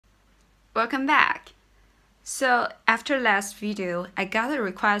Welcome back. So after last video, I got a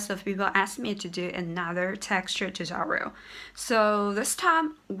request of people asking me to do another texture tutorial. So this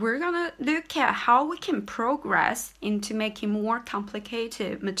time we're gonna look at how we can progress into making more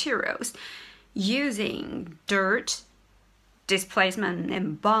complicated materials using dirt, displacement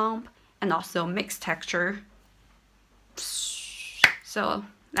and bump, and also mixed texture. So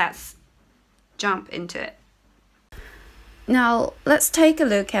let's jump into it. Now let's take a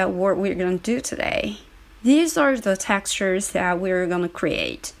look at what we're going to do today. These are the textures that we're going to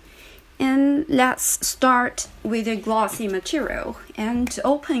create. And let's start with a glossy material and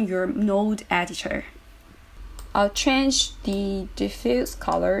open your node editor. I'll change the diffuse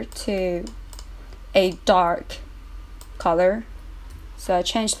color to a dark color. So I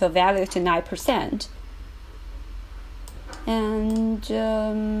change the value to 9%. And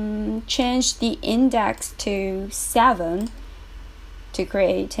change the index to 7 to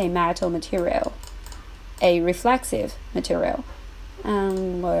create a metal material, a reflexive material,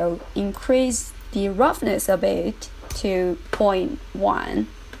 and we'll increase the roughness a bit to 0.1.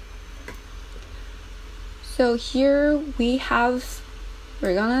 So here we're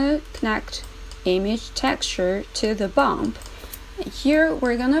gonna connect image texture to the bump. And here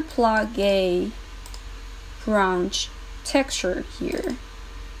we're gonna plug a grunge texture here.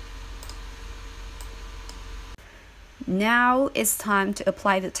 Now it's time to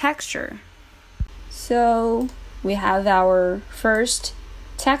apply the texture. So we have our first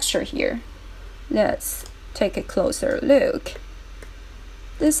texture here. Let's take a closer look.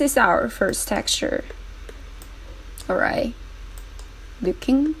 This is our first texture. Alright,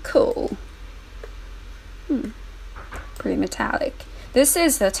 looking cool. Pretty metallic. This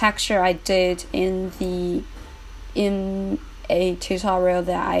is the texture I did in a tutorial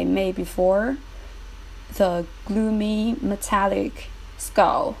that I made before, the Gloomy metallic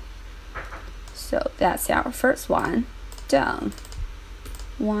skull. So that's our first one done.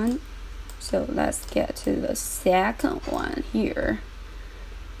 So let's get to the second one here.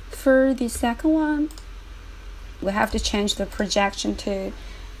 For the second one, we have to change the projection to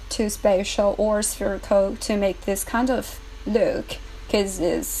spatial or spherical to make this kind of look, because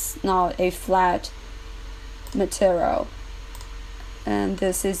it's not a flat material. And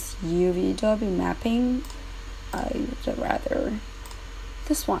this is UVW mapping. I would rather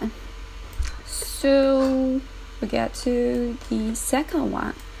this one. So we get to the second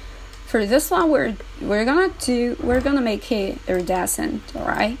one. For this one, we're gonna make it iridescent. All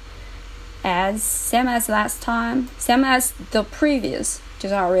right, same as last time, same as the previous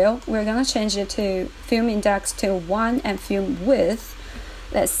tutorial. We're gonna change it to film index to 1 and film width,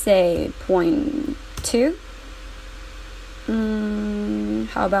 let's say 0.2.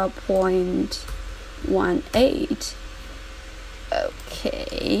 How about 0.18?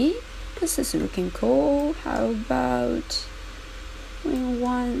 Okay, this is looking cool. How about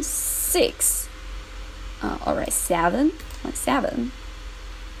 0.16? Alright, 7.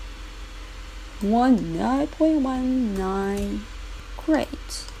 19.19.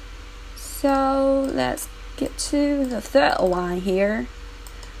 Great. So let's get to the third one here.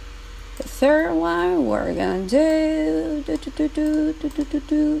 The third one we're gonna do,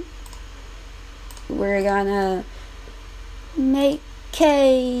 we're gonna make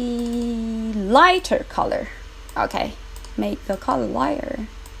a lighter color. Okay, make the color lighter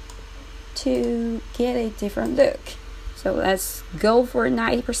to get a different look. So let's go for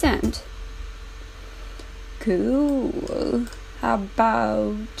 90%. Cool. How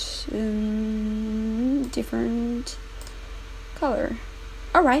about different color?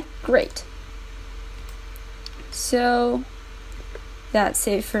 Alright, great. So that's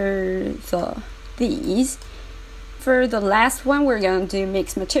it for these. For the last one, we're going to do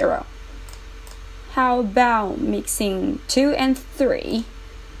mixed material. How about mixing 2 and 3?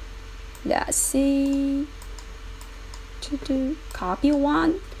 Let's see. Copy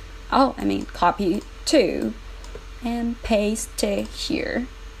 1. Oh, I mean copy 2 and paste it here.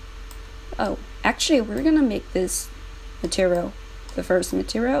 Oh, actually, we're gonna make this material the first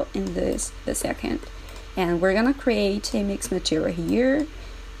material and this the second, and we're gonna create a mixed material here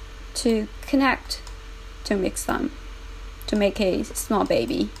to connect, to mix them, to make a small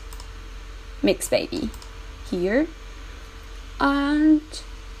baby, mixed baby here. And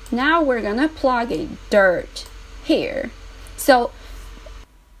now we're gonna plug a dirt here. So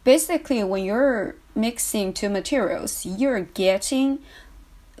basically, when you're mixing two materials, you're getting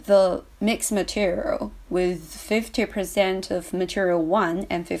the mixed material with 50% of material 1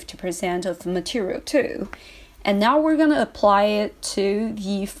 and 50% of material 2. And now we're going to apply it to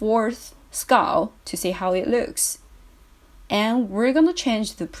the fourth skull to see how it looks. And we're gonna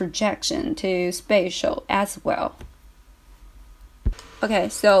change the projection to spatial as well. Okay,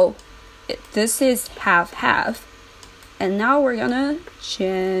 so this is half. And now we're gonna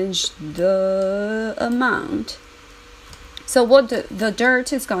change the amount. So what the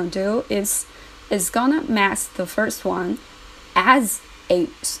dirt is gonna do is gonna mask the first one as a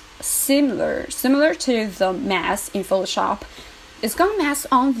similar to the mask in Photoshop. It's gonna mask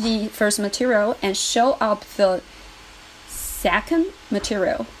on the first material and show up the second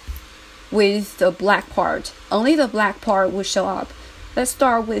material with the black part. Only the black part will show up. Let's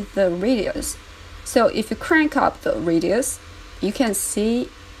start with the radius. So if you crank up the radius, you can see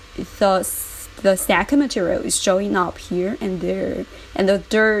the second material is showing up here and there, and the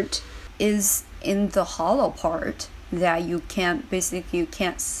dirt is in the hollow part that you can't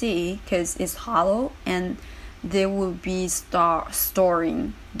see because it's hollow, and there will be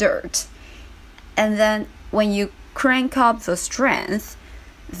storing dirt. And then when you crank up the strength,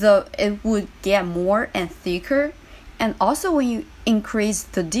 it would get more and thicker. And also when you increase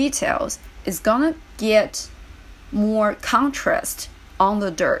the details, it's gonna get more contrast on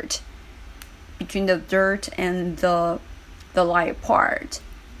the dirt, between the dirt and the light part.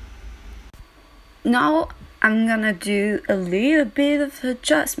 Now I'm gonna do a little bit of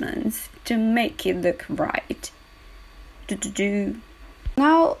adjustments to make it look right.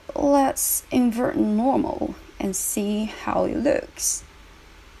 Now let's invert normal and see how it looks.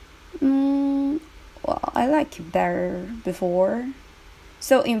 Well, I like it better before.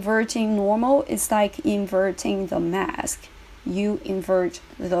 So inverting normal is like inverting the mask. You invert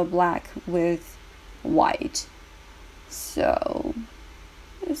the black with white. So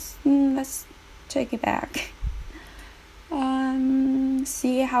let's take it back.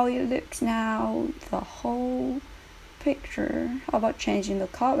 See how it looks now, the whole picture. How about changing the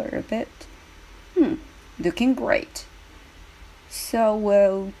color a bit? Looking great. So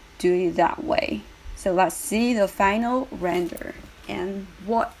we'll do it that way. So let's see the final render and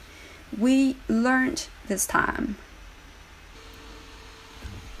what we learned this time.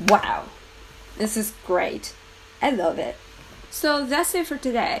 Wow, this is great. I love it. So that's it for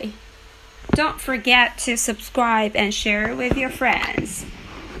today. Don't forget to subscribe and share with your friends.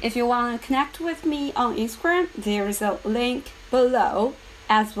 If you want to connect with me on Instagram, there is a link below,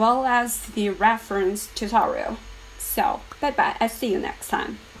 as well as the reference tutorial. So, bye-bye. I'll see you next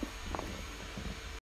time.